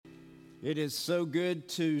It is so good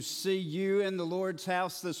to see you in the Lord's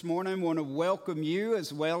house this morning. I want to welcome you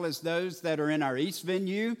as well as those that are in our East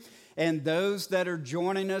venue and those that are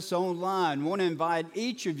joining us online. I want to invite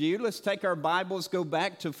each of you, let's take our Bibles, go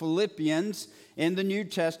back to Philippians in the New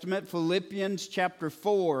Testament, Philippians chapter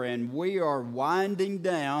 4, and we are winding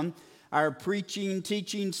down our preaching,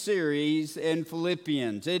 teaching series in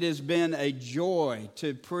Philippians. It has been a joy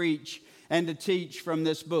to preach and to teach from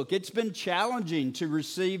this book. It's been challenging to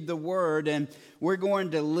receive the word, and we're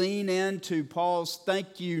going to lean into Paul's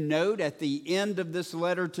thank you note at the end of this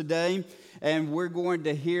letter today, and we're going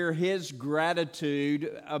to hear his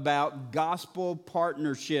gratitude about gospel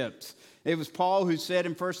partnerships. It was Paul who said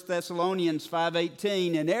in 1 Thessalonians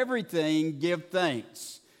 5:18, "In everything give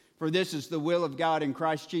thanks, for this is the will of God in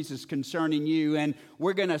Christ Jesus concerning you." And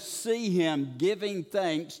we're going to see him giving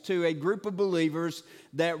thanks to a group of believers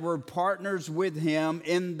that were partners with him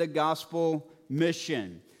in the gospel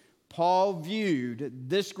mission. Paul viewed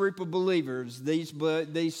this group of believers,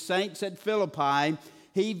 these saints at Philippi,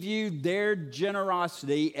 he viewed their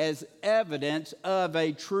generosity as evidence of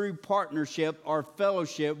a true partnership or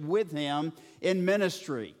fellowship with him in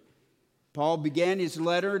ministry. Paul began his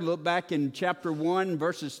letter, look back in chapter 1,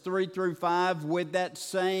 verses 3 through 5, with that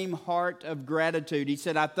same heart of gratitude. He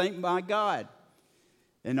said, "I thank my God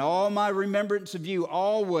in all my remembrance of you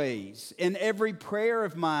always, in every prayer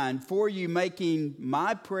of mine for you, making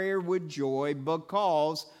my prayer with joy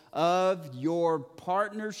because of your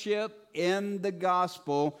partnership in the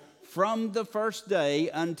gospel from the first day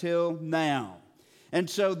until now." And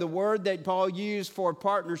so the word that Paul used for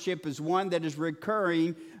partnership is one that is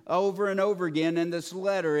recurring over and over again in this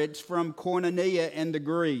letter. It's from koinonia in the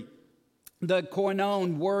Greek. The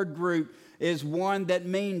koinon word group is one that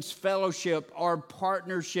means fellowship or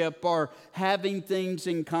partnership or having things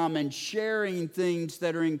in common, sharing things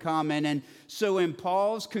that are in common. And so in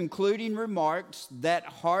Paul's concluding remarks, that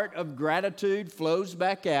heart of gratitude flows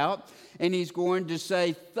back out, and he's going to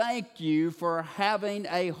say, thank you for having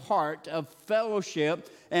a heart of fellowship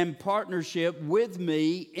and partnership with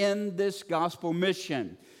me in this gospel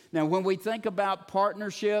mission. Now, when we think about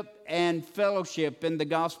partnership and fellowship in the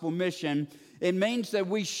gospel mission, it means that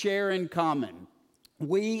we share in common.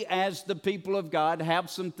 We, as the people of God, have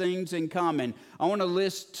some things in common. I want to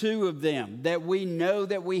list two of them that we know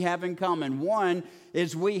that we have in common. One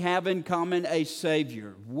is we have in common a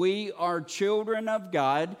Savior. We are children of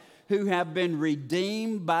God who have been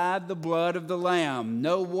redeemed by the blood of the Lamb.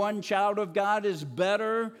 No one child of God is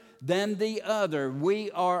better than the other.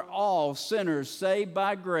 We are all sinners saved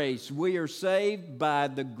by grace. We are saved by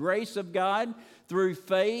the grace of God through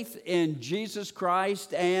faith in Jesus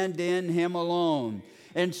Christ and in Him alone.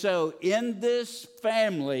 And so in this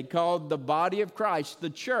family called the body of Christ, the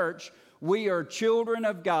church, we are children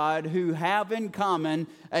of God who have in common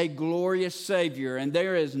a glorious Savior. And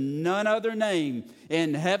there is none other name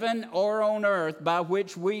in heaven or on earth by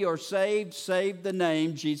which we are saved, save the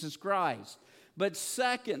name Jesus Christ. But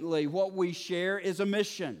secondly, what we share is a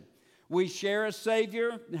mission. We share a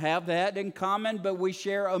Savior, have that in common, but we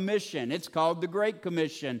share a mission. It's called the Great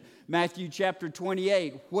Commission, Matthew chapter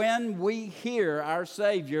 28. When we hear our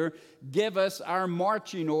Savior give us our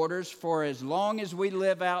marching orders for as long as we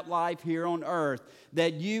live out life here on earth,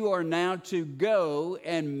 that you are now to go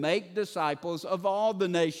and make disciples of all the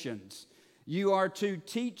nations. You are to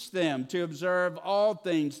teach them to observe all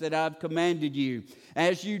things that I've commanded you.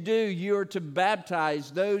 As you do, you are to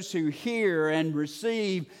baptize those who hear and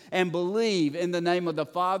receive and believe in the name of the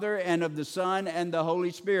Father and of the Son and the Holy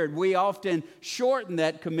Spirit. We often shorten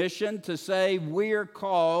that commission to say we are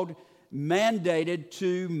called, mandated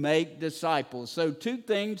to make disciples. So two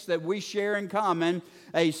things that we share in common: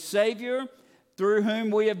 a Savior through whom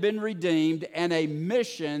we have been redeemed, and a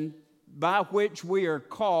mission by which we are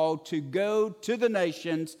called to go to the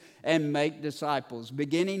nations and make disciples,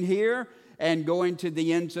 beginning here and going to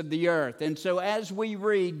the ends of the earth. And so as we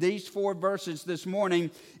read these four verses this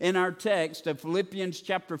morning in our text of Philippians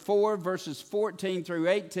chapter 4, verses 14 through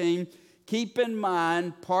 18, keep in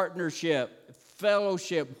mind partnership,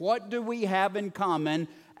 fellowship. What do we have in common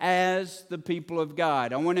as the people of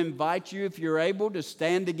God? I want to invite you, if you're able, to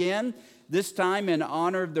stand again, this time in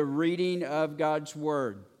honor of the reading of God's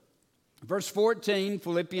Word. Verse 14,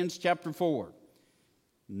 Philippians chapter 4.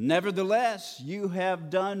 "Nevertheless, you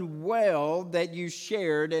have done well that you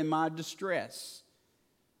shared in my distress.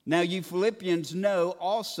 Now you Philippians know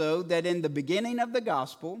also that in the beginning of the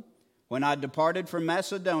gospel, when I departed from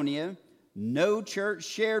Macedonia, no church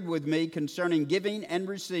shared with me concerning giving and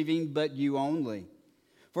receiving, but you only.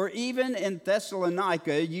 For even in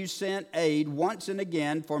Thessalonica you sent aid once and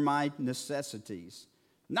again for my necessities.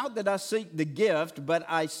 Not that I seek the gift, but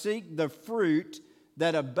I seek the fruit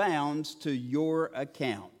that abounds to your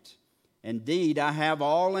account. Indeed, I have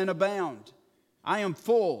all and abound. I am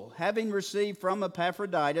full, having received from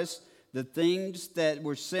Epaphroditus the things that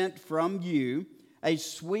were sent from you, a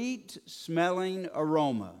sweet-smelling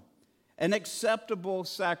aroma, an acceptable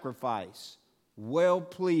sacrifice,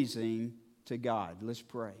 well-pleasing to God. Let's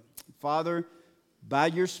pray. Father, by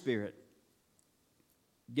your Spirit,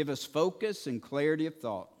 give us focus and clarity of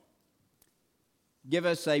thought. Give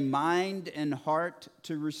us a mind and heart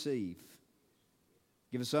to receive.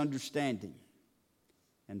 Give us understanding.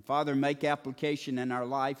 And Father, make application in our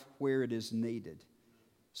life where it is needed,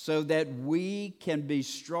 so that we can be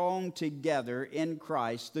strong together in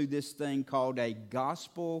Christ through this thing called a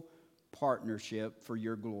gospel partnership for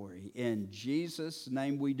your glory. In Jesus'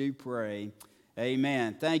 name we do pray.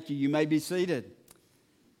 Amen. Thank you. You may be seated.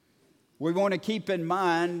 We want to keep in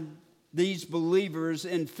mind these believers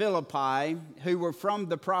in Philippi who were from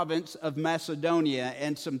the province of Macedonia,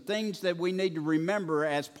 and some things that we need to remember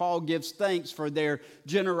as Paul gives thanks for their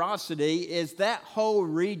generosity is that whole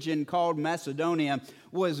region called Macedonia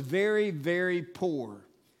was very, very poor.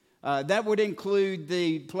 That would include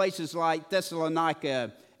the places like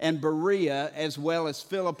Thessalonica and Berea as well as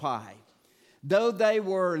Philippi. Though they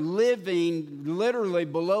were living literally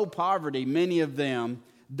below poverty, many of them,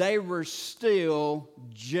 they were still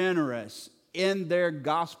generous in their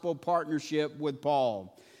gospel partnership with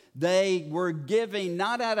Paul. They were giving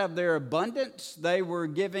not out of their abundance, they were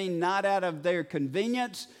giving not out of their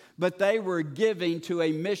convenience, but they were giving to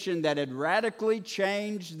a mission that had radically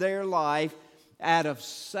changed their life out of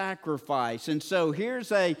sacrifice. And so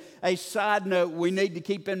here's a side note we need to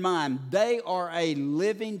keep in mind. They are a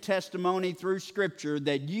living testimony through Scripture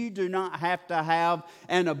that you do not have to have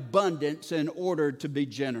an abundance in order to be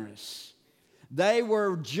generous. They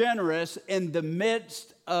were generous in the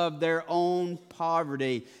midst of their own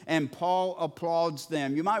poverty, and Paul applauds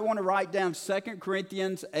them. You might want to write down 2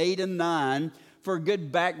 Corinthians 8 and 9 for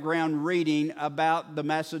good background reading about the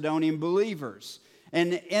Macedonian believers.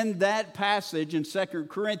 And in that passage in 2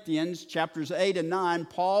 Corinthians chapters 8 and 9,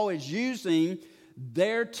 Paul is using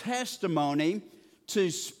their testimony to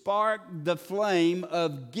spark the flame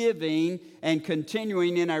of giving and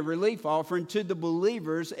continuing in a relief offering to the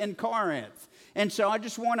believers in Corinth. And so I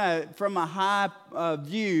just want to, from a high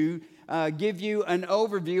view, give you an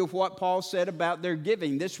overview of what Paul said about their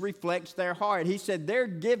giving. This reflects their heart. He said their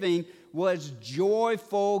giving was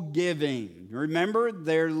joyful giving. Remember,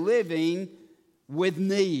 they're living with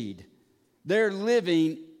need. They're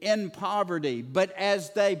living in poverty. But as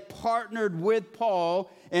they partnered with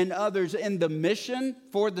Paul and others in the mission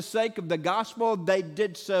for the sake of the gospel, they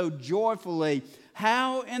did so joyfully.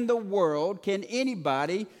 How in the world can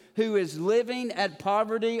anybody who is living at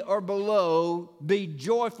poverty or below be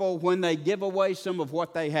joyful when they give away some of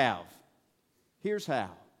what they have? Here's how.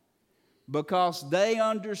 Because they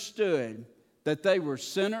understood that they were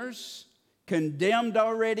sinners, condemned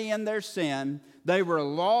already in their sin. They were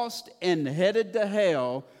lost and headed to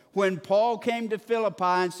hell when Paul came to Philippi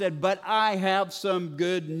and said, "But I have some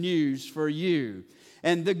good news for you."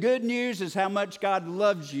 And the good news is how much God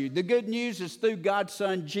loves you. The good news is through God's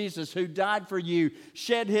Son, Jesus, who died for you,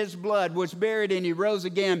 shed his blood, was buried, and he rose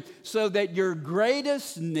again so that your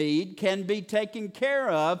greatest need can be taken care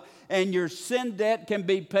of and your sin debt can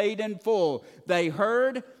be paid in full. They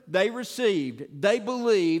heard, they received, they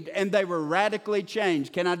believed, and they were radically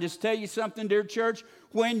changed. Can I just tell you something, dear church?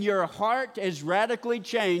 When your heart is radically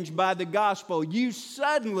changed by the gospel, you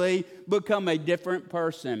suddenly become a different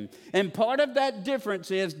person. And part of that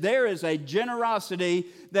difference is there is a generosity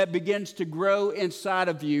that begins to grow inside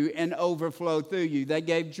of you and overflow through you. They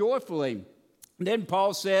gave joyfully. Then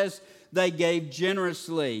Paul says they gave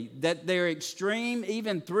generously, that their extreme,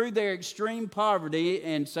 even through their extreme poverty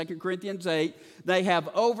in 2 Corinthians 8, they have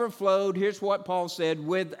overflowed, here's what Paul said,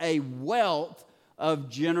 with a wealth of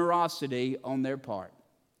generosity on their part.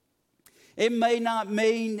 It may not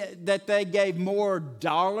mean that they gave more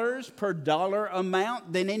dollars per dollar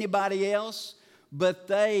amount than anybody else, but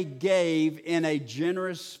they gave in a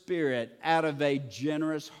generous spirit out of a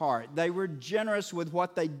generous heart. They were generous with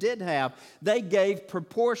what they did have. They gave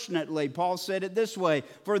proportionately. Paul said it this way,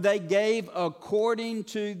 for they gave according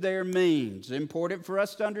to their means. Important for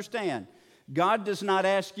us to understand. God does not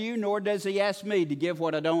ask you, nor does he ask me to give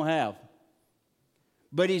what I don't have.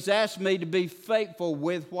 But he's asked me to be faithful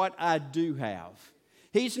with what I do have.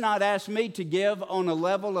 He's not asked me to give on a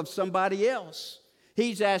level of somebody else.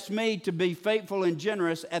 He's asked me to be faithful and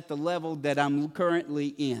generous at the level that I'm currently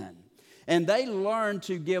in. And they learned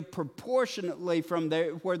to give proportionately from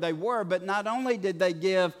where they were, but not only did they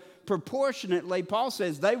give proportionately, Paul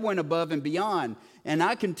says they went above and beyond. And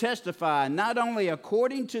I can testify, not only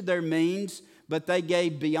according to their means, but they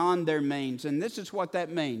gave beyond their means. And this is what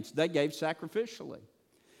that means. They gave sacrificially.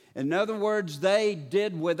 In other words, they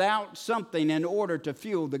did without something in order to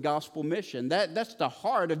fuel the gospel mission. That's the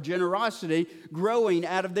heart of generosity growing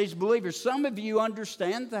out of these believers. Some of you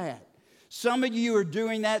understand that. Some of you are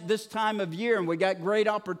doing that this time of year, and we got great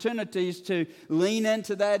opportunities to lean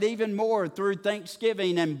into that even more through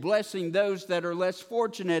Thanksgiving and blessing those that are less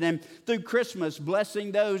fortunate, and through Christmas,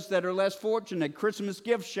 blessing those that are less fortunate. Christmas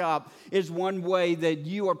gift shop is one way that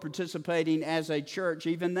you are participating as a church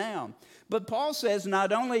even now. But Paul says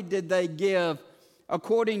not only did they give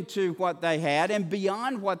according to what they had and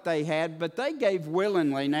beyond what they had, but they gave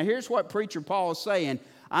willingly. Now here's what Preacher Paul is saying.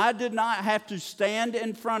 I did not have to stand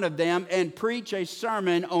in front of them and preach a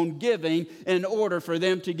sermon on giving in order for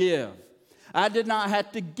them to give. I did not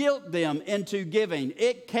have to guilt them into giving.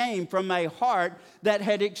 It came from a heart that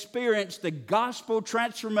had experienced the gospel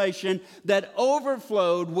transformation that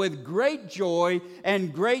overflowed with great joy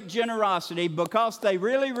and great generosity because they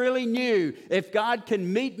really, really knew if God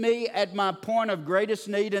can meet me at my point of greatest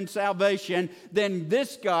need and salvation, then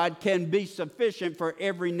this God can be sufficient for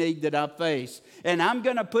every need that I face. And I'm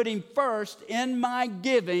going to put Him first in my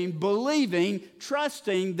giving, believing,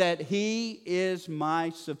 trusting that He is my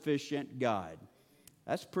sufficient God.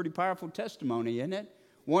 That's a pretty powerful testimony, isn't it?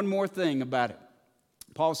 One more thing about it.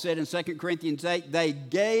 Paul said in 2 Corinthians 8, they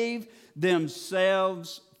gave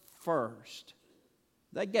themselves first.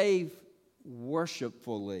 They gave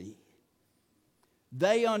worshipfully.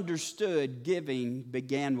 They understood giving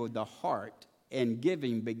began with the heart, and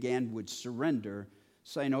giving began with surrender,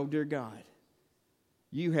 saying, oh, dear God,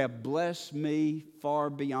 you have blessed me far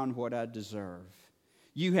beyond what I deserve.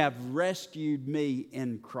 You have rescued me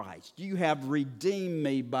in Christ. You have redeemed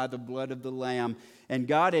me by the blood of the Lamb. And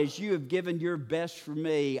God, as you have given your best for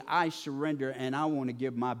me, I surrender and I want to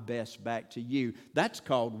give my best back to you. That's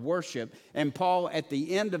called worship. And Paul, at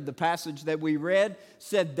the end of the passage that we read,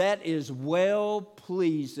 said that is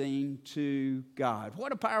well-pleasing to God.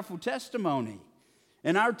 What a powerful testimony.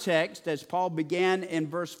 In our text, as Paul began in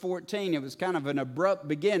verse 14, it was kind of an abrupt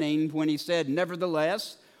beginning when he said,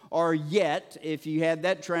 nevertheless, or yet, if you had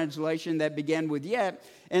that translation that began with yet,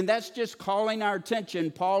 and that's just calling our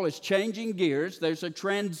attention. Paul is changing gears. There's a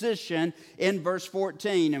transition in verse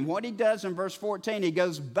 14. And what he does in verse 14, he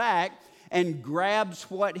goes back and grabs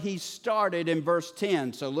what he started in verse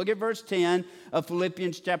 10. So look at verse 10 of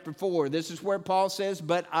Philippians chapter 4. This is where Paul says,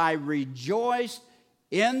 but I rejoiced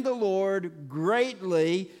in the Lord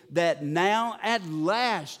greatly that now at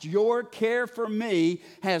last your care for me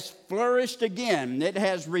has flourished again. It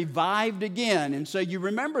has revived again. And so you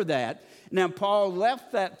remember that. Now Paul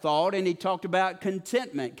left that thought and he talked about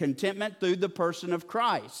contentment. Contentment through the person of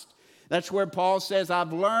Christ. That's where Paul says,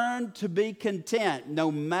 I've learned to be content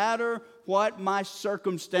no matter what my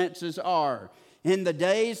circumstances are. In the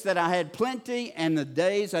days that I had plenty and the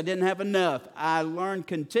days I didn't have enough, I learned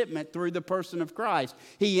contentment through the person of Christ.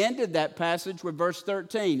 He ended that passage with verse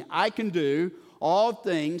 13. I can do all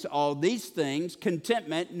things, all these things,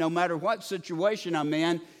 contentment, no matter what situation I'm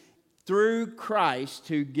in, through Christ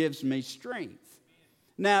who gives me strength.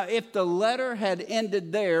 Now, if the letter had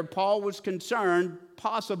ended there, Paul was concerned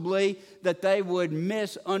possibly that they would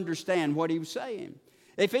misunderstand what he was saying.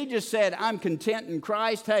 If he just said, I'm content in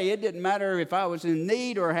Christ, hey, it didn't matter if I was in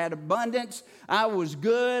need or had abundance. I was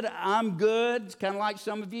good. I'm good. It's kind of like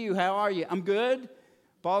some of you. How are you? I'm good.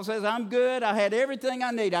 Paul says, I'm good. I had everything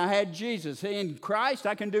I need. I had Jesus. In Christ,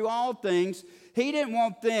 I can do all things. He didn't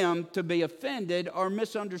want them to be offended or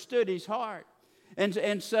misunderstood his heart.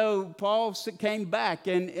 And so Paul came back,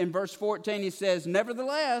 and in verse 14 he says,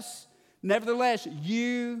 Nevertheless,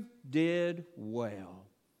 you did well.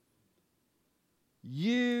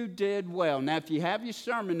 You did well. Now, if you have your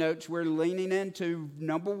sermon notes, we're leaning into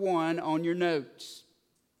number 1 on your notes.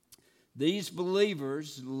 These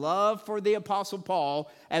believers' love for the Apostle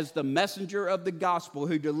Paul as the messenger of the gospel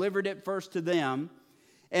who delivered it first to them,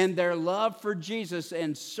 and their love for Jesus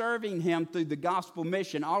and serving him through the gospel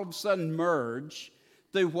mission all of a sudden merge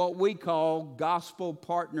through what we call gospel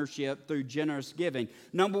partnership through generous giving.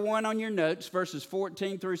 Number 1 on your notes, verses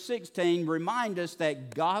 14 through 16, remind us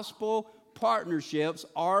that gospel partnerships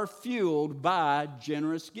are fueled by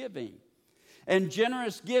generous giving. And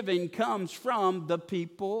generous giving comes from the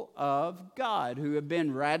people of God who have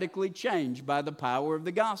been radically changed by the power of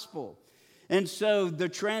the gospel. And so the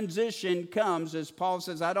transition comes as Paul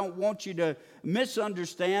says, I don't want you to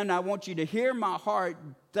misunderstand. I want you to hear my heart.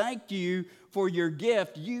 Thank you for your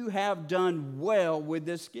gift. You have done well with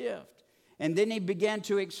this gift. And then he began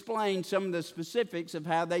to explain some of the specifics of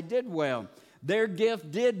how they did well. Their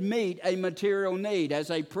gift did meet a material need.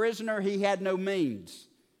 As a prisoner, he had no means.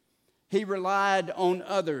 He relied on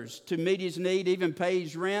others to meet his need, even pay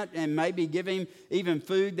his rent, and maybe give him even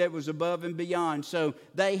food that was above and beyond. So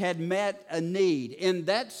they had met a need. In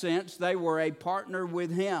that sense, they were a partner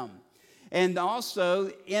with him. And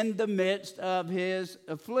also in the midst of his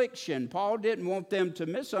affliction. Paul didn't want them to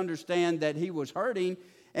misunderstand that he was hurting.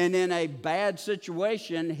 And in a bad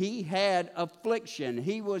situation, he had affliction.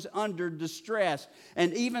 He was under distress.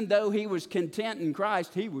 And even though he was content in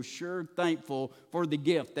Christ, he was sure thankful for the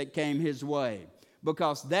gift that came his way,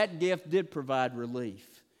 because that gift did provide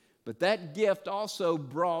relief. But that gift also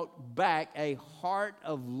brought back a heart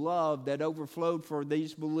of love that overflowed for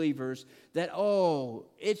these believers that,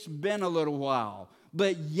 it's been a little while,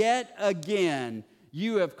 but yet again,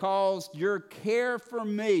 you have caused your care for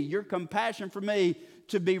me, your compassion for me,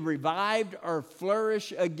 to be revived or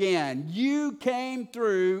flourish again. You came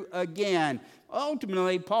through again.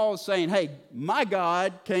 Ultimately, Paul is saying, hey, my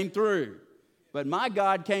God came through. But my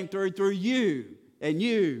God came through you and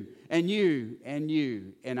you and you and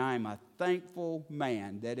you. And I'm a thankful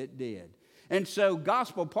man that it did. And so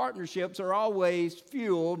gospel partnerships are always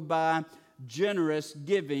fueled by generous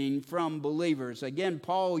giving from believers. Again,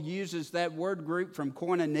 Paul uses that word group from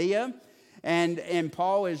koinonia. And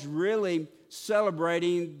Paul is really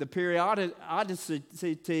celebrating the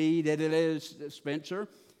periodicity that it is, Spencer.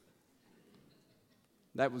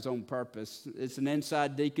 That was on purpose. It's an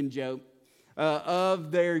inside deacon joke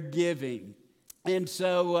of their giving. And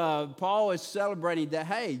so Paul is celebrating that,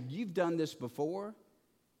 hey, you've done this before,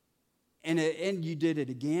 and you did it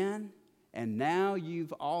again, and now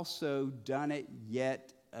you've also done it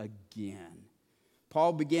yet again.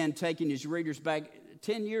 Paul began taking his readers back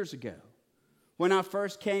 10 years ago, when I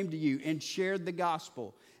first came to you and shared the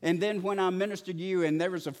gospel. And then when I ministered to you, and there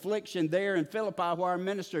was affliction there in Philippi where I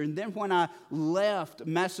ministered. And then when I left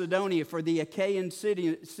Macedonia for the Achaean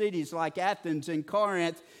cities like Athens and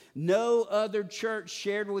Corinth, no other church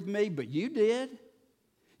shared with me, but you did.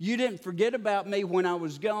 You didn't forget about me when I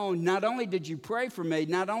was gone. Not only did you pray for me,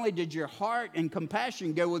 not only did your heart and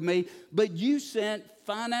compassion go with me, but you sent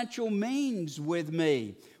financial means with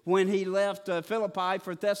me. When he left Philippi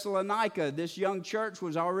for Thessalonica, this young church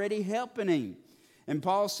was already helping him. And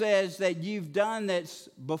Paul says that you've done this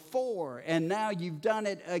before, and now you've done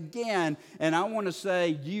it again. And I want to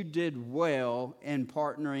say you did well in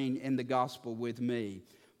partnering in the gospel with me.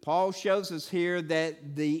 Paul shows us here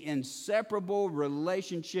that the inseparable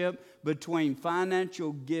relationship between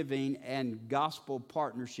financial giving and gospel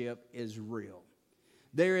partnership is real.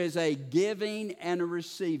 There is a giving and a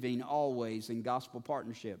receiving always in gospel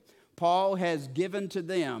partnership. Paul has given to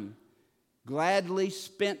them, gladly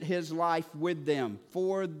spent his life with them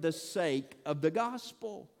for the sake of the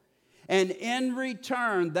gospel. And in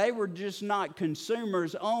return, they were just not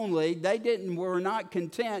consumers only. They were not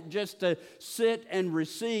content just to sit and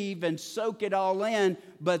receive and soak it all in,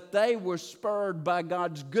 but they were spurred by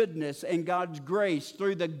God's goodness and God's grace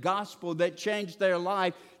through the gospel that changed their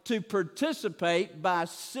life to participate by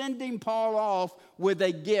sending Paul off with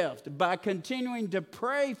a gift, by continuing to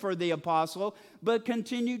pray for the apostle, but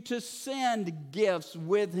continue to send gifts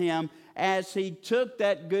with him as he took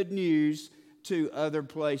that good news to other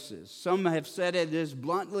places. Some have said it as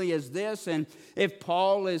bluntly as this, and if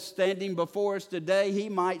Paul is standing before us today, he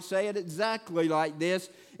might say it exactly like this: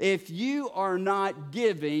 if you are not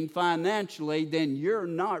giving financially, then you're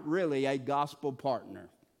not really a gospel partner.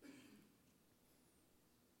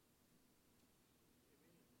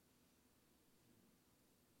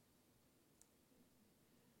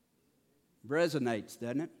 Resonates,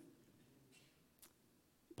 doesn't it?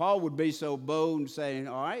 Paul would be so bold in saying,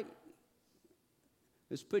 all right,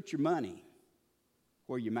 let's put your money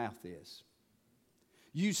where your mouth is.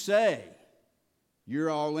 You say you're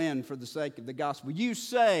all in for the sake of the gospel. You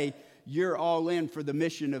say you're all in for the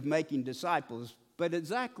mission of making disciples, but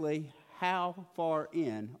exactly how far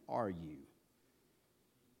in are you?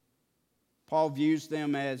 Paul views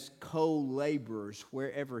them as co-laborers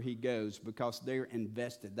wherever he goes because they're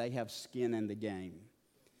invested. They have skin in the game.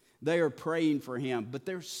 They are praying for him, but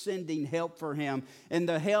they're sending help for him. And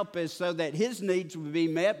the help is so that his needs will be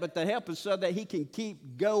met, but the help is so that he can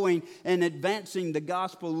keep going and advancing the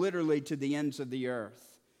gospel literally to the ends of the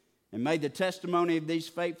earth. And may the testimony of these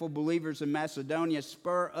faithful believers in Macedonia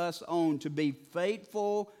spur us on to be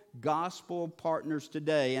faithful gospel partners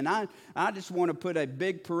today. And I just want to put a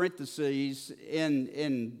big parenthesis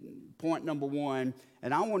in point number one,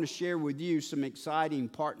 and I want to share with you some exciting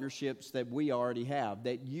partnerships that we already have,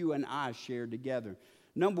 that you and I share together.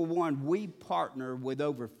 Number one, we partner with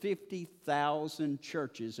over 50,000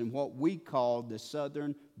 churches in what we call the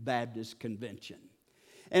Southern Baptist Convention.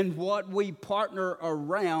 And what we partner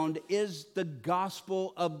around is the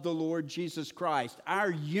gospel of the Lord Jesus Christ. Our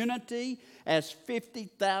unity as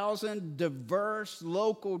 50,000 diverse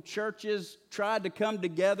local churches tried to come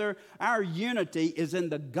together, our unity is in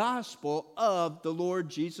the gospel of the Lord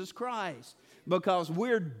Jesus Christ. Because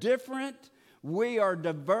we're different, we are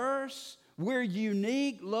diverse, we're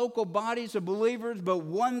unique local bodies of believers, but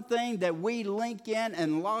one thing that we link in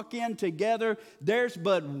and lock in together, there's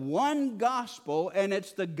but one gospel, and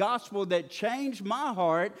it's the gospel that changed my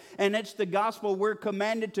heart, and it's the gospel we're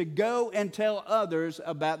commanded to go and tell others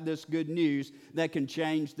about this good news that can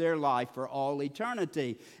change their life for all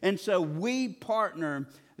eternity. And so we partner.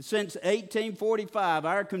 Since 1845,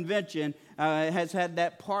 our convention has had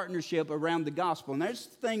that partnership around the gospel. And there's a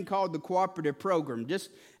thing called the cooperative program. Just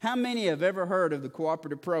how many have ever heard of the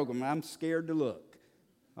cooperative program? I'm scared to look.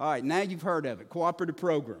 All right, now you've heard of it, cooperative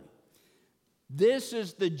program. This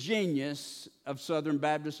is the genius of Southern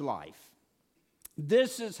Baptist life.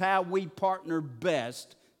 This is how we partner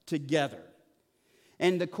best together.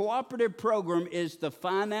 And the cooperative program is the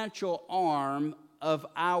financial arm of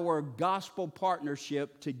our gospel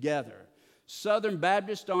partnership together. Southern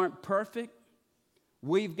Baptists aren't perfect.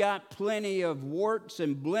 We've got plenty of warts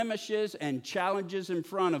and blemishes and challenges in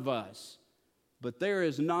front of us. But there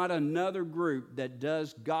is not another group that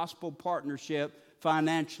does gospel partnership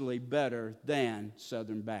financially better than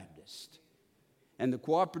Southern Baptist. And the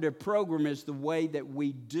cooperative program is the way that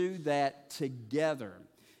we do that together.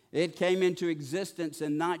 It came into existence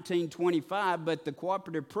in 1925, but the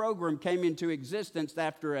cooperative program came into existence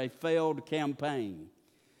after a failed campaign.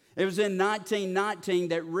 It was in 1919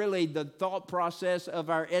 that really the thought process of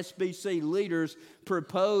our SBC leaders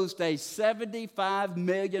proposed a $75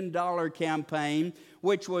 million campaign,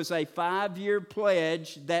 which was a 5-year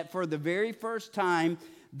pledge that for the very first time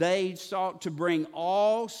they sought to bring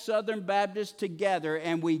all Southern Baptists together,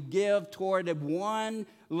 and we give toward one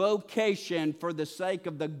location for the sake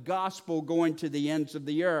of the gospel going to the ends of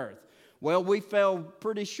the earth. Well, we fell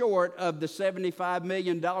pretty short of the $75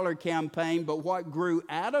 million campaign, but what grew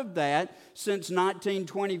out of that since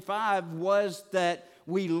 1925 was that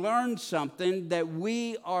we learned something, that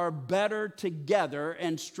we are better together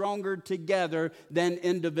and stronger together than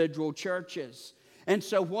individual churches. And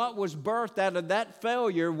so what was birthed out of that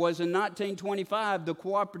failure was in 1925, the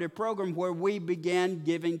cooperative program where we began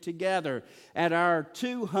giving together. At our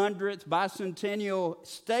 200th bicentennial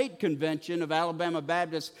state convention of Alabama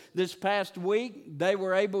Baptists this past week, they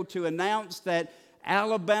were able to announce that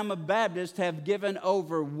Alabama Baptists have given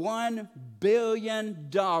over $1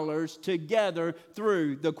 billion together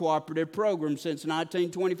through the cooperative program since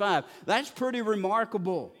 1925. That's pretty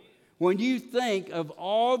remarkable. When you think of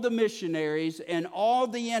all the missionaries and all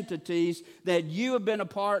the entities that you have been a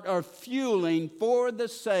part of fueling for the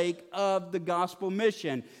sake of the gospel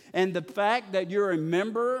mission. And the fact that you're a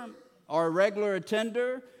member or a regular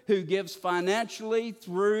attender who gives financially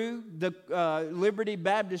through the Liberty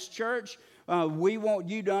Baptist Church, we want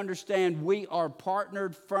you to understand we are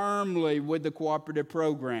partnered firmly with the cooperative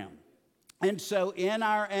program. And so in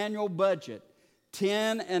our annual budget,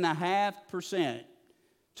 10.5%,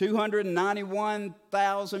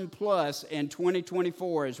 $291,000 plus in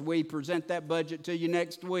 2024, as we present that budget to you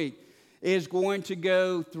next week, is going to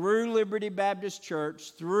go through Liberty Baptist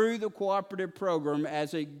Church, through the cooperative program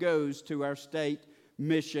as it goes to our state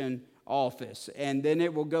mission office. And then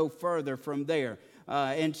it will go further from there.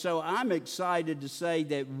 And so I'm excited to say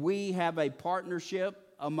that we have a partnership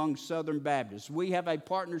among Southern Baptists. We have a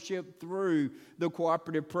partnership through the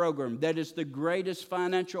cooperative program that is the greatest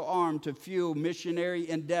financial arm to fuel missionary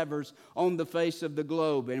endeavors on the face of the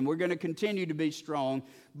globe. And we're going to continue to be strong.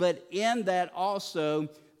 But in that also,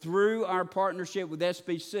 through our partnership with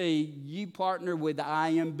SBC, you partner with the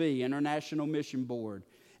IMB, International Mission Board.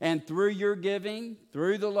 And through your giving,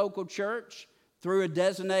 through the local church, through a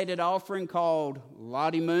designated offering called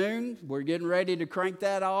Lottie Moon, we're getting ready to crank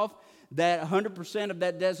that off. That 100% of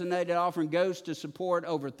that designated offering goes to support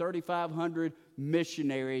over 3,500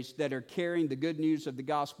 missionaries that are carrying the good news of the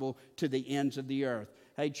gospel to the ends of the earth.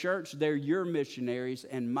 Hey, church, they're your missionaries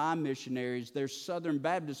and my missionaries. They're Southern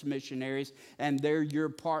Baptist missionaries, and they're your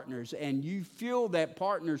partners. And you fuel that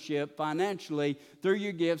partnership financially through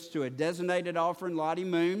your gifts to a designated offering, Lottie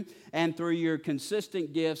Moon, and through your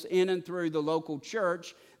consistent gifts in and through the local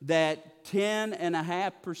church. That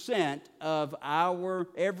 10.5% of our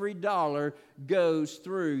every dollar goes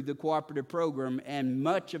through the cooperative program, and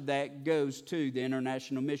much of that goes to the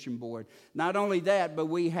International Mission Board. Not only that, but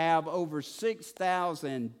we have over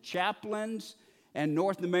 6,000 chaplains and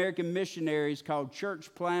North American missionaries called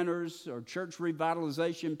church planters or church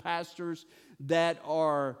revitalization pastors that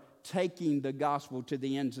are taking the gospel to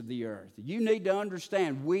the ends of the earth. You need to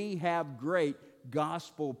understand we have great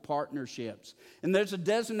gospel partnerships. And there's a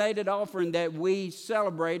designated offering that we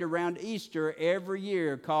celebrate around Easter every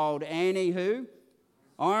year called Annie who?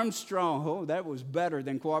 Armstrong. Oh, that was better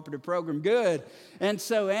than cooperative program. Good. And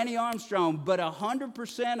so Annie Armstrong, but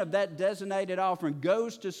 100% of that designated offering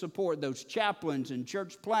goes to support those chaplains and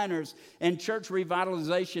church planners and church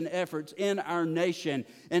revitalization efforts in our nation.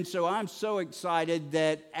 And so I'm so excited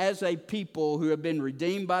that as a people who have been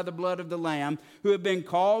redeemed by the blood of the Lamb, who have been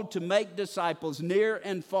called to make disciples near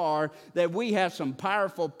and far, that we have some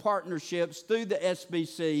powerful partnerships through the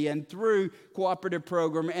SBC and through cooperative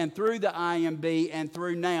program and through the IMB and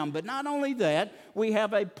through NAM. But not only that, we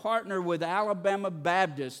have a partner with Alabama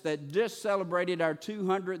Baptist that just celebrated our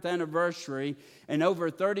 200th anniversary and over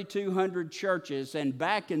 3,200 churches. And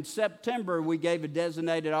back in September, we gave a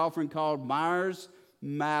designated offering called Myers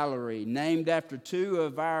Mallory, named after two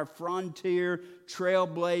of our frontier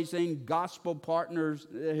trailblazing gospel partners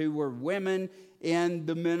who were women in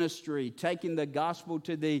the ministry, taking the gospel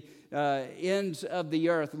to the ends of the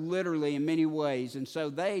earth, literally in many ways. And so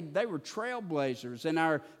they were trailblazers. And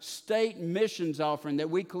our state missions offering that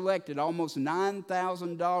we collected almost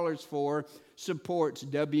 $9,000 for supports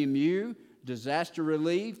WMU, disaster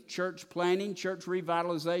relief, church planning, church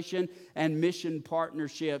revitalization, and mission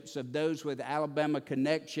partnerships of those with Alabama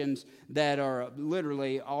connections that are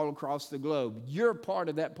literally all across the globe. You're part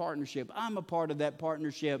of that partnership. I'm a part of that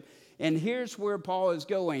partnership. And here's where Paul is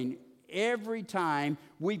going. Every time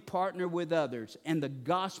we partner with others and the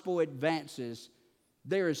gospel advances,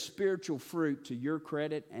 there is spiritual fruit to your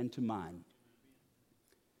credit and to mine.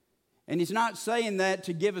 And he's not saying that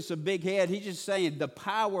to give us a big head. He's just saying the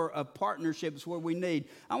power of partnership is what we need.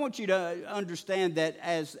 I want you to understand that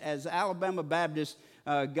as Alabama Baptists,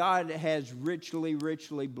 God has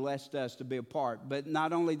richly blessed us to be a part. But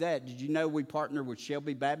not only that, did you know we partner with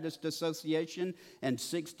Shelby Baptist Association and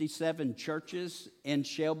 67 churches in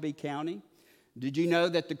Shelby County? Did you know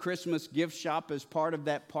that the Christmas gift shop is part of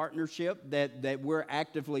that partnership that we're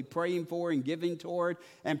actively praying for and giving toward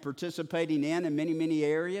and participating in many, many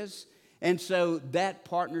areas? And so that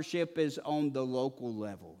partnership is on the local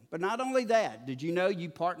level. But not only that, did you know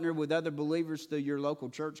you partner with other believers through your local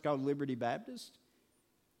church called Liberty Baptist?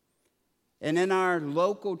 And in our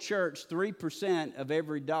local church, 3% of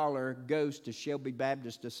every dollar goes to Shelby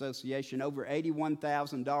Baptist Association, over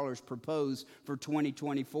 $81,000 proposed for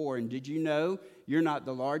 2024. And did you know you're not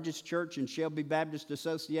the largest church in Shelby Baptist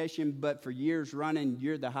Association, but for years running,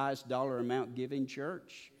 you're the highest dollar amount giving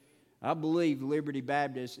church? I believe Liberty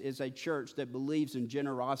Baptist is a church that believes in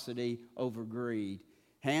generosity over greed,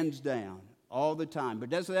 hands down, all the time. But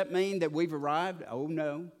does that mean that we've arrived? Oh,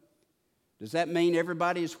 no. Does that mean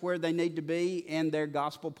everybody is where they need to be in their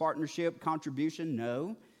gospel partnership contribution?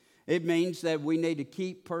 No. It means that we need to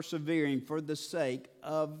keep persevering for the sake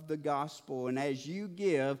of the gospel. And as you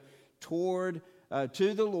give toward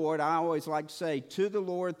to the Lord, I always like to say, to the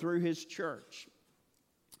Lord through His church,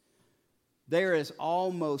 there is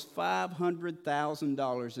almost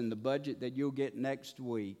 $500,000 in the budget that you'll get next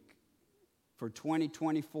week for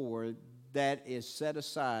 2024 that is set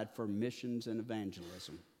aside for missions and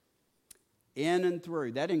evangelism. In and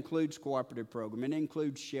through. That includes cooperative program. It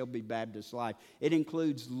includes Shelby Baptist Life. It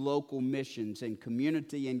includes local missions and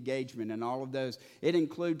community engagement and all of those. It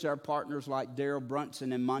includes our partners like Daryl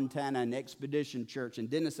Brunson in Montana and Expedition Church and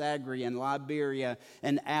Dennis Agri in Liberia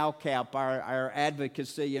and ALCAP, our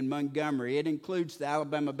advocacy in Montgomery. It includes the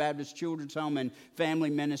Alabama Baptist Children's Home and Family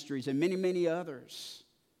Ministries and many, many others.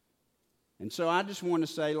 And so I just want to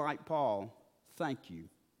say, like Paul, thank you.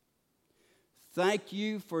 Thank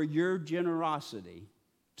you for your generosity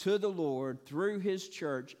to the Lord through His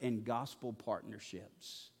church and gospel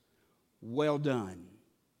partnerships. Well done.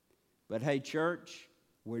 But hey, church,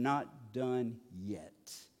 we're not done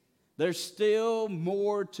yet. There's still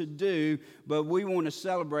more to do, but we want to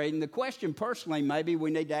celebrate. And the question personally maybe we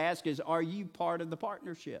need to ask is, are you part of the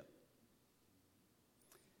partnership?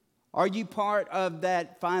 Are you part of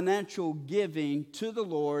that financial giving to the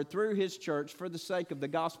Lord through His church for the sake of the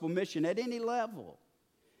gospel mission at any level?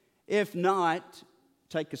 If not,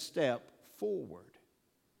 take a step forward.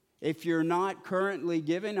 If you're not currently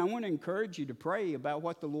giving, I want to encourage you to pray about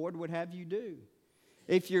what the Lord would have you do.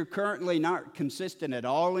 If you're currently not consistent at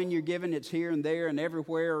all in your giving, it's here and there and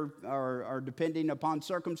everywhere or depending upon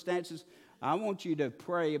circumstances, I want you to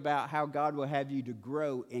pray about how God will have you to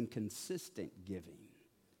grow in consistent giving.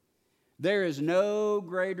 There is no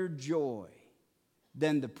greater joy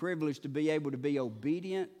than the privilege to be able to be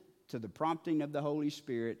obedient to the prompting of the Holy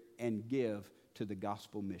Spirit and give to the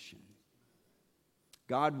gospel mission.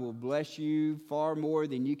 God will bless you far more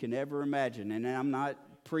than you can ever imagine. And I'm not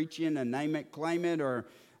preaching a name it, claim it, or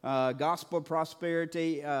gospel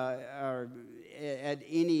prosperity or at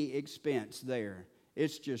any expense there.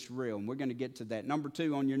 It's just real, and we're going to get to that. Number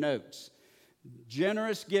 2 on your notes.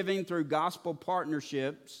 Generous giving through gospel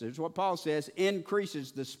partnerships, here's what Paul says,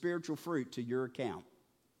 increases the spiritual fruit to your account.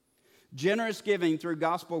 Generous giving through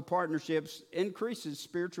gospel partnerships increases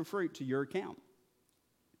spiritual fruit to your account.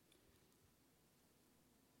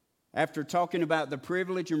 After talking about the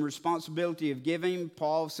privilege and responsibility of giving,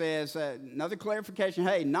 Paul says, another clarification,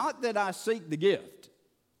 hey, not that I seek the gift.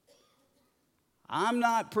 I'm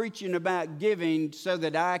not preaching about giving so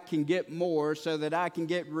that I can get more, so that I can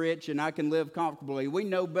get rich and I can live comfortably. We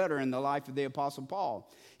know better in the life of the Apostle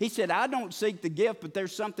Paul. He said, I don't seek the gift, but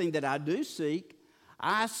there's something that I do seek.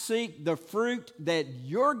 I seek the fruit that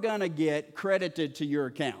you're going to get credited to your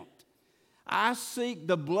account. I seek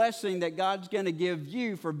the blessing that God's going to give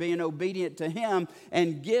you for being obedient to Him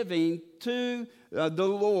and giving to the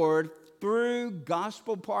Lord through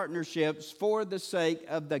gospel partnerships for the sake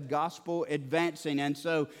of the gospel advancing. And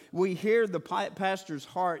so we hear the pastor's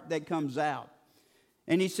heart that comes out.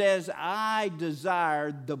 And he says, I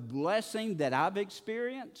desire the blessing that I've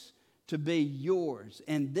experienced to be yours.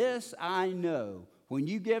 And this I know, when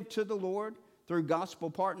you give to the Lord through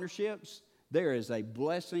gospel partnerships, there is a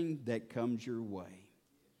blessing that comes your way.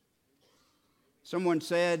 Someone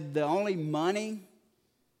said the only money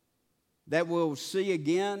that we'll see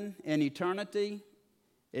again in eternity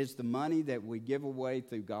is the money that we give away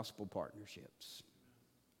through gospel partnerships.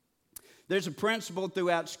 There's a principle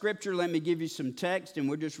throughout Scripture. Let me give you some text, and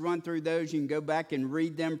we'll just run through those. You can go back and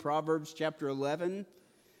read them. Proverbs chapter 11,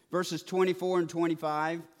 verses 24 and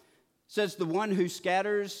 25. Says, the one who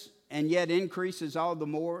scatters and yet increases all the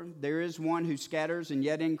more. There is one who scatters and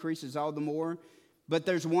yet increases all the more. But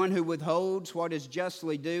there's one who withholds what is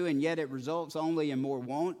justly due, and yet it results only in more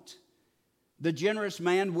want. The generous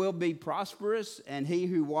man will be prosperous, and he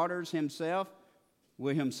who waters himself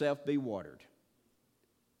will himself be watered.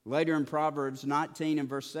 Later in Proverbs 19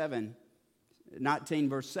 verse 17,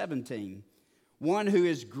 one who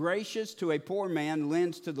is gracious to a poor man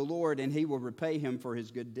lends to the Lord, and he will repay him for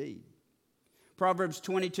his good deed. Proverbs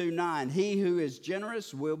 22:9, he who is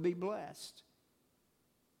generous will be blessed.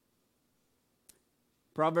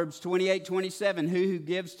 Proverbs 28:27, who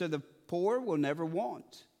gives to the poor will never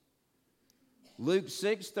want. Luke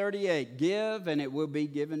 6:38, give and it will be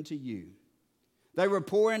given to you. They will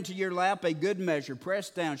pour into your lap a good measure,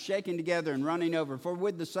 pressed down, shaken together, and running over. For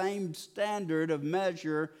with the same standard of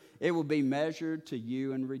measure, it will be measured to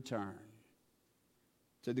you in return.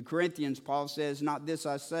 To the Corinthians, Paul says, now this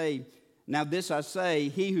I say,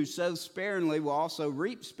 he who sows sparingly will also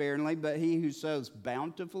reap sparingly, but he who sows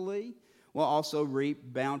bountifully will also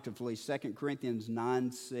reap bountifully. 2 Corinthians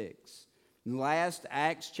 9:6. And last,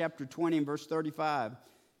 Acts chapter 20 and verse 35,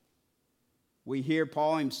 we hear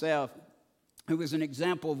Paul himself, who was an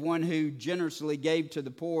example of one who generously gave to the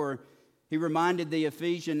poor. He reminded the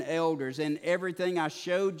Ephesian elders, in everything I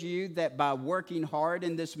showed you that by working hard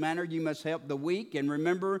in this manner you must help the weak. And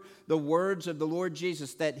remember the words of the Lord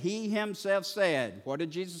Jesus that He Himself said. What did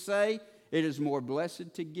Jesus say? It is more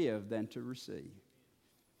blessed to give than to receive.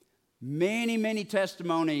 Many, many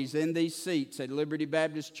testimonies in these seats at Liberty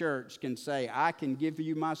Baptist Church can say, I can give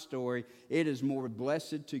you my story. It is more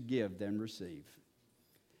blessed to give than receive.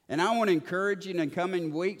 And I want to encourage you in the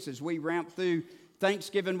coming weeks as we ramp through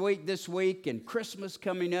Thanksgiving week this week and Christmas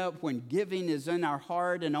coming up, when giving is in our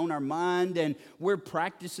heart and on our mind, and we're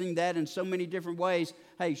practicing that in so many different ways.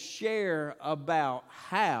 Hey, share about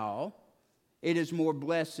how it is more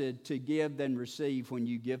blessed to give than receive when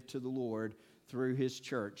you give to the Lord through His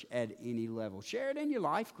church at any level. Share it in your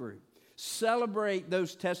life group. Celebrate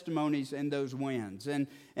those testimonies and those wins. And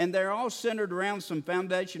they're all centered around some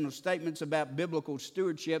foundational statements about biblical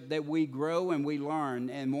stewardship that we grow and we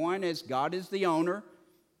learn. And one is God is the owner.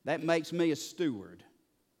 That makes me a steward.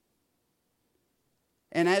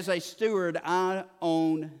 And as a steward, I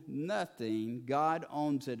own nothing. God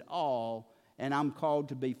owns it all. And I'm called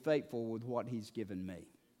to be faithful with what He's given me,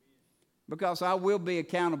 because I will be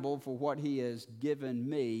accountable for what He has given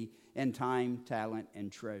me in time, talent,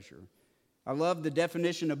 and treasure. I love the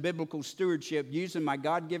definition of biblical stewardship: using my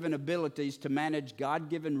God-given abilities to manage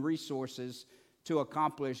God-given resources to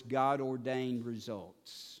accomplish God-ordained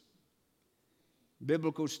results.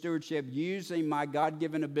 Biblical stewardship: using my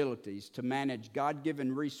God-given abilities to manage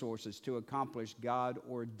God-given resources to accomplish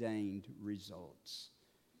God-ordained results.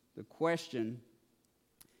 The question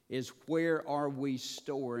is, where are we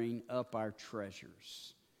storing up our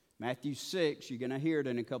treasures? Matthew 6, you're going to hear it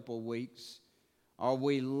in a couple of weeks. Are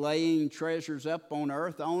we laying treasures up on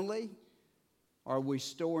earth only? Or are we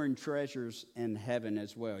storing treasures in heaven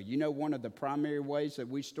as well? You know, one of the primary ways that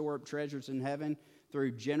we store up treasures in heaven?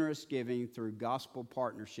 Through generous giving, through gospel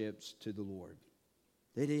partnerships to the Lord.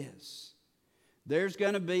 It is. There's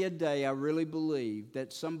going to be a day, I really believe,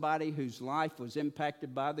 that somebody whose life was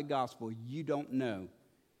impacted by the gospel you don't know.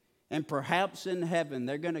 And perhaps in heaven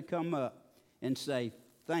they're going to come up and say,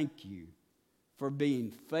 thank you for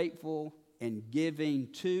being faithful and giving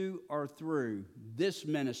to or through this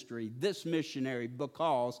ministry, this missionary,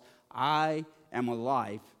 because I am a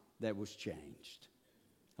life that was changed.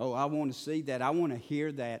 Oh, I want to see that. I want to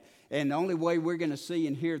hear that. And the only way we're going to see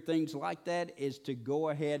and hear things like that is to go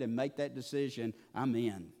ahead and make that decision. I'm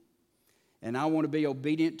in. And I want to be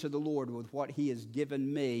obedient to the Lord with what He has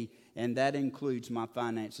given me, and that includes my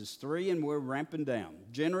finances. 3, and we're ramping down.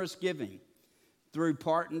 Generous giving through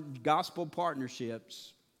gospel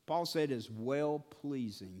partnerships, Paul said, is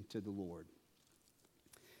well-pleasing to the Lord.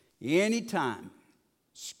 Anytime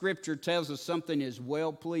Scripture tells us something is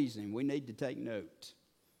well-pleasing, we need to take note.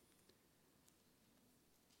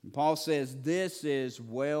 And Paul says this is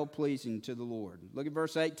well-pleasing to the Lord. Look at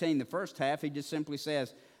verse 18. The first half, he just simply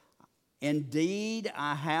says, indeed,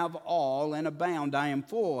 I have all and abound. I am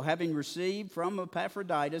full, having received from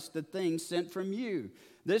Epaphroditus the things sent from you.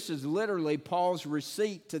 This is literally Paul's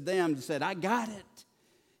receipt to them that said, I got it.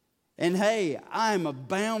 And hey, I'm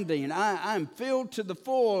abounding. I'm filled to the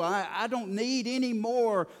full. I don't need any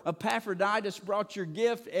more. Epaphroditus brought your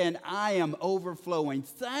gift, and I am overflowing.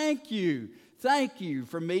 Thank you. Thank you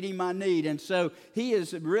for meeting my need. And so he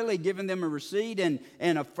is really giving them a receipt and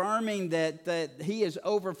affirming that he is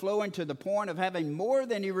overflowing to the point of having more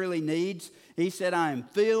than he really needs. He said, I am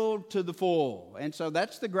filled to the full. And so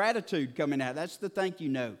that's the gratitude coming out. That's the thank you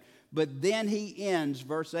note. But then he ends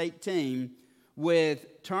verse 18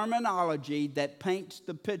 with terminology that paints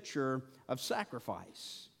the picture of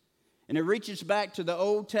sacrifice. And it reaches back to the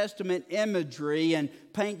Old Testament imagery and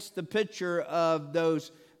paints the picture of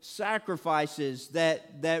those sacrifices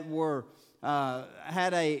that were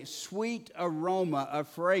had a sweet aroma, a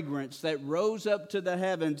fragrance that rose up to the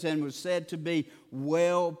heavens and was said to be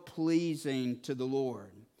well-pleasing to the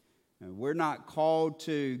Lord. Now, we're not called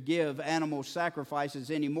to give animal sacrifices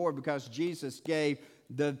anymore because Jesus gave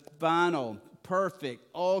the final, perfect,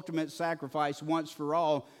 ultimate sacrifice once for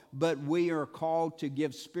all, but we are called to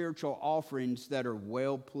give spiritual offerings that are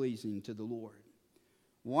well-pleasing to the Lord.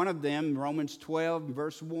 One of them, Romans 12,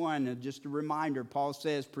 verse 1, just a reminder, Paul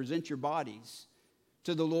says, present your bodies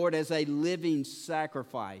to the Lord as a living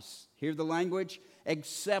sacrifice. Hear the language?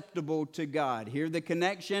 Acceptable to God. Hear the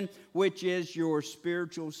connection, which is your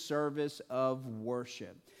spiritual service of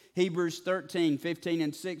worship. Hebrews 13, 15,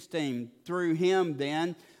 and 16. Through him,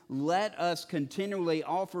 then, let us continually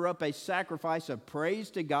offer up a sacrifice of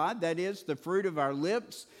praise to God, that is, the fruit of our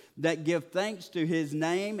lips, that give thanks to his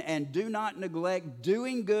name, and do not neglect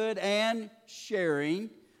doing good and sharing,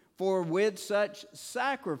 for with such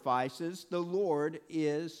sacrifices the Lord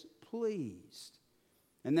is pleased.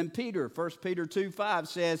 And then Peter, 1 Peter 2:5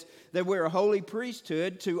 says that we're a holy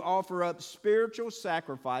priesthood to offer up spiritual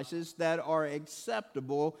sacrifices that are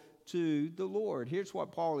acceptable to the Lord. Here's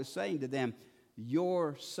what Paul is saying to them.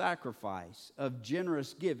 Your sacrifice of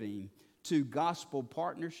generous giving to gospel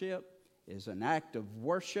partnership is an act of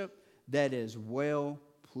worship that is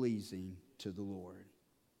well-pleasing to the Lord.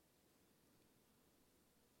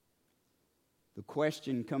 The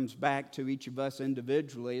question comes back to each of us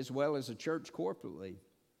individually as well as a church corporately.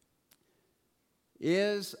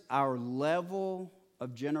 Is our level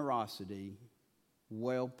of generosity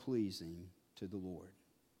well-pleasing to the Lord?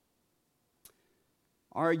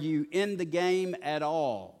 Are you in the game at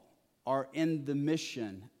all or in the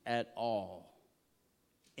mission at all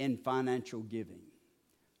in financial giving?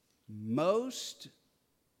 Most,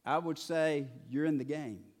 I would say, you're in the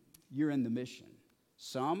game. You're in the mission.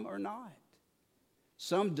 Some are not.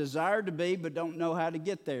 Some desire to be but don't know how to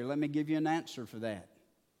get there. Let me give you an answer for that.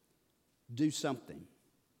 Do something.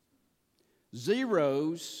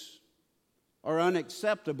 Zeros are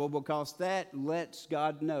unacceptable because that lets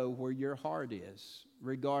God know where your heart is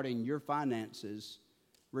regarding your finances,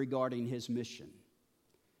 regarding his mission.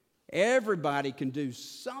 Everybody can do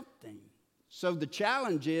something. So the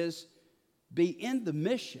challenge is be in the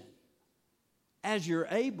mission as you're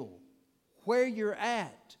able, where you're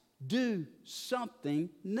at. Do something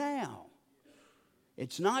now.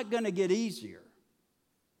 It's not going to get easier.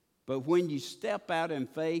 But when you step out in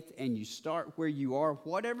faith and you start where you are,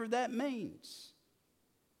 whatever that means,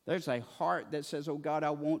 there's a heart that says, oh God,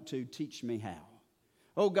 I want to, teach me how.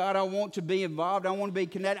 Oh God, I want to be involved. I want to be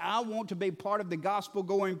connected. I want to be part of the gospel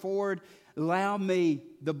going forward. Allow me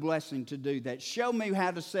the blessing to do that. Show me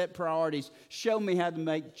how to set priorities. Show me how to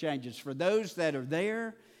make changes. For those that are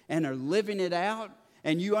there and are living it out,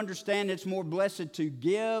 and you understand it's more blessed to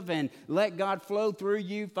give and let God flow through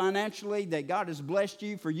you financially, that God has blessed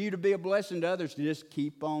you for you to be a blessing to others, to just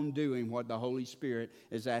keep on doing what the Holy Spirit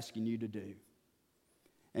is asking you to do.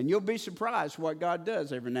 And you'll be surprised what God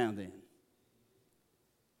does every now and then.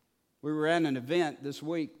 We were at an event this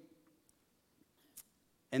week,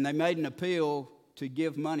 and they made an appeal to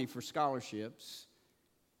give money for scholarships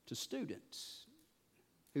to students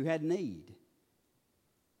who had need,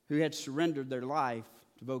 who had surrendered their life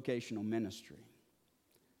to vocational ministry.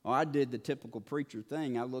 Well, I did the typical preacher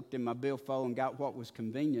thing. I looked in my billfold and got what was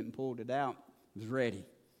convenient and pulled it out. It was ready.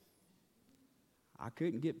 I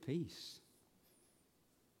couldn't get peace.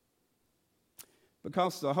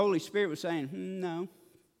 Because the Holy Spirit was saying, no,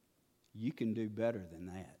 you can do better than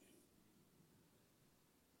that.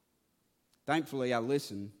 Thankfully, I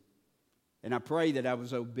listened, and I pray that I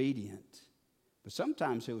was obedient. But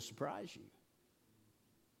sometimes He'll surprise you.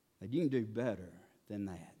 That you can do better than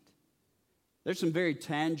that. There's some very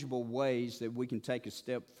tangible ways that we can take a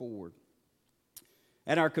step forward.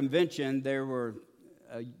 At our convention, there were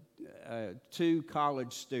two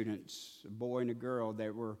college students, a boy and a girl,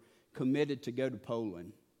 that were committed to go to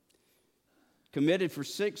Poland. Committed for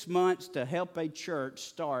 6 months to help a church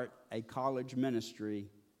start a college ministry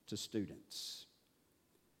to students.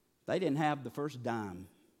 They didn't have the first dime.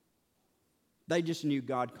 They just knew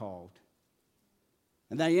God called.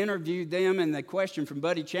 And they interviewed them, and the question from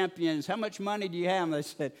Buddy Champion is, how much money do you have? And they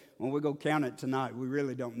said, well, we'll go count it tonight. We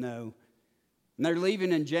really don't know. And they're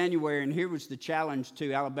leaving in January, and here was the challenge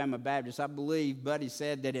to Alabama Baptist. I believe Buddy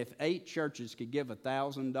said that if 8 churches could give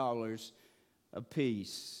 $1,000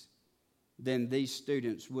 apiece, then these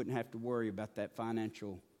students wouldn't have to worry about that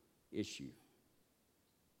financial issue.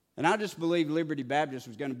 And I just believed Liberty Baptist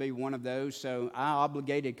was going to be one of those, so I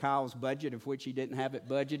obligated Kyle's budget, of which he didn't have it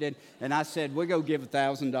budgeted, and I said, we'll go give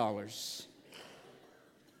 $1,000.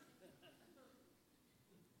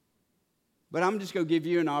 But I'm just going to give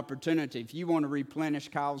you an opportunity. If you want to replenish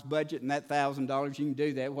Kyle's budget and that $1,000, you can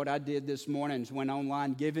do that. What I did this morning is went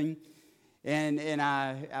online giving, and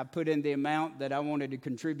I put in the amount that I wanted to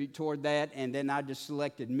contribute toward that, and then I just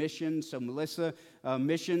selected missions. So Melissa,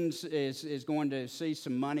 missions is going to see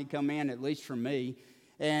some money come in, at least from me,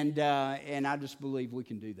 and I just believe we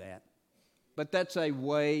can do that. But that's a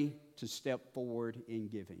way to step forward in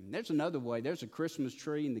giving. There's another way. There's a Christmas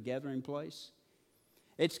tree in the gathering place.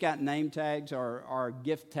 It's got name tags or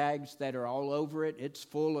gift tags that are all over it. It's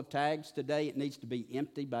full of tags today. It needs to be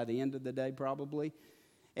empty by the end of the day probably.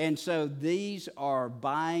 And so these are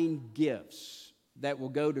buying gifts that will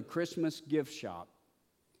go to Christmas gift shop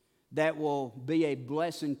that will be a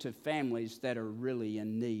blessing to families that are really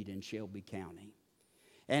in need in Shelby County.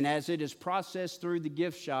 And as it is processed through the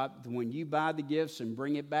gift shop, when you buy the gifts and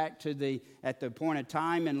bring it back at the point of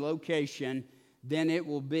time and location, then it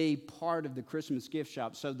will be part of the Christmas gift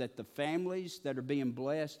shop so that the families that are being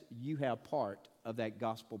blessed, you have part of that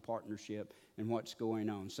gospel partnership and what's going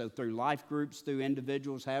on. So through life groups, through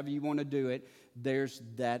individuals, however you want to do it, there's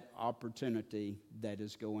that opportunity that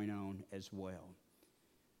is going on as well.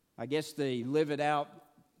 I guess the live it out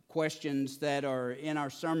questions that are in our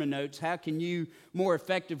sermon notes, how can you more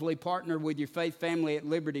effectively partner with your faith family at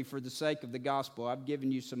Liberty for the sake of the gospel? I've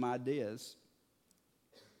given you some ideas.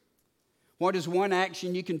 What is one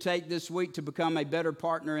action you can take this week to become a better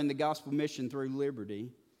partner in the gospel mission through Liberty?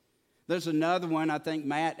 There's another one I think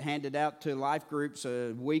Matt handed out to life groups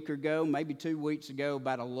a week ago, maybe 2 weeks ago,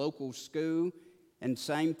 about a local school. And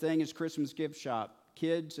same thing as Christmas gift shop.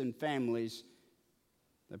 Kids and families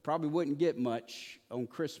that probably wouldn't get much on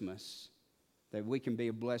Christmas that we can be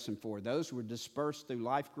a blessing for. Those were dispersed through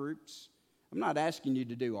life groups. I'm not asking you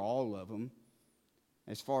to do all of them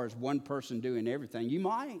as far as one person doing everything. You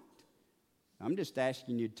might. I'm just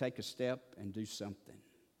asking you to take a step and do something.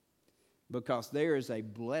 Because there is a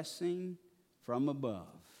blessing from above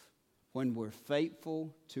when we're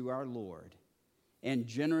faithful to our Lord and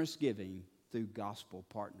generous giving through gospel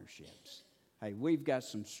partnerships. Hey, we've got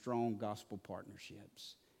some strong gospel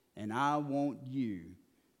partnerships, and I want you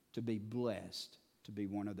to be blessed to be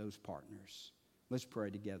one of those partners. Let's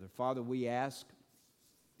pray together. Father, we ask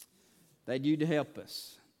that you'd help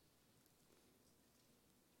us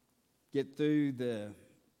get through the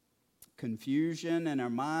confusion in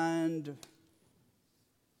our mind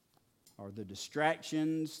or the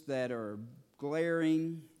distractions that are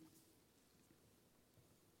glaring.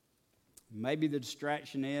 Maybe the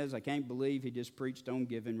distraction is, I can't believe he just preached on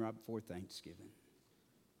giving right before Thanksgiving.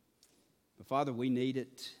 But Father, we need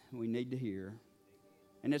it. We need to hear.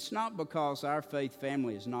 And it's not because our faith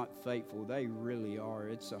family is not faithful. They really are.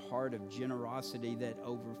 It's a heart of generosity that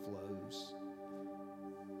overflows.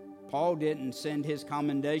 Paul didn't send his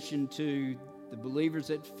commendation to the believers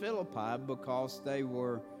at Philippi because they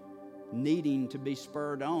were needing to be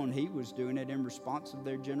spurred on. He was doing it in response of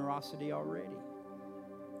their generosity already.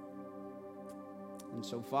 And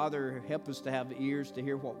so, Father, help us to have ears to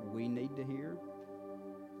hear what we need to hear.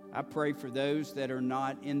 I pray for those that are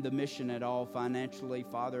not in the mission at all financially.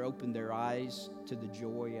 Father, open their eyes to the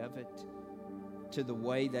joy of it, to the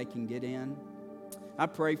way they can get in. I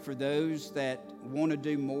pray for those that want to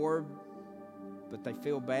do more, but they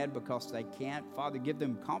feel bad because they can't. Father, give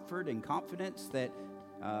them comfort and confidence that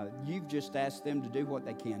you've just asked them to do what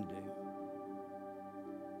they can do.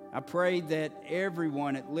 I pray that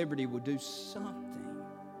everyone at Liberty will do something,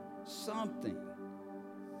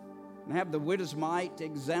 and have the widow's mite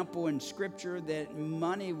example in Scripture that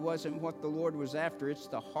money wasn't what the Lord was after. It's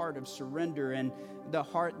the heart of surrender and the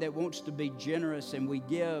heart that wants to be generous, and we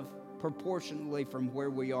give proportionately from where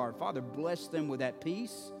we are. Father, bless them with that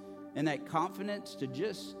peace and that confidence to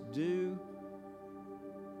just do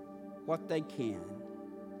what they can,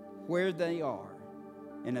 where they are,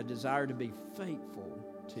 and a desire to be faithful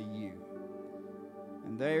to you.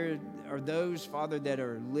 And there are those, Father, that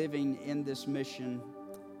are living in this mission.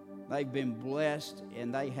 They've been blessed,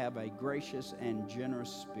 and they have a gracious and generous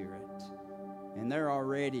spirit. And they're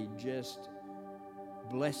already just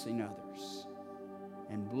blessing others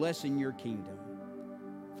and blessing your kingdom.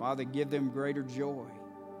 Father, give them greater joy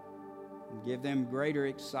and give them greater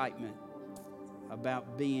excitement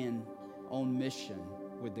about being on mission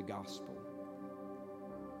with the gospel.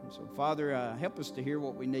 And so, Father, help us to hear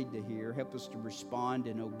what we need to hear. Help us to respond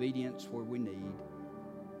in obedience where we need.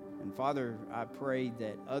 And Father, I pray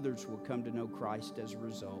that others will come to know Christ as a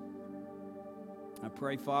result. I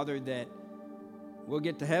pray, Father, that we'll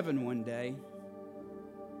get to heaven one day.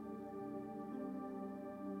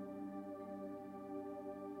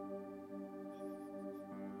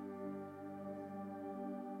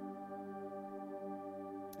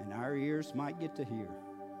 And our ears might get to hear.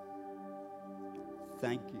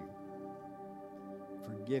 Thank you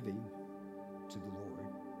for giving to the Lord.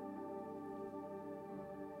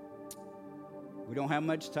 We don't have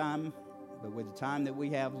much time, but with the time that we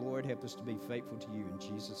have, Lord, help us to be faithful to you in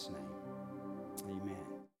Jesus' name. Amen.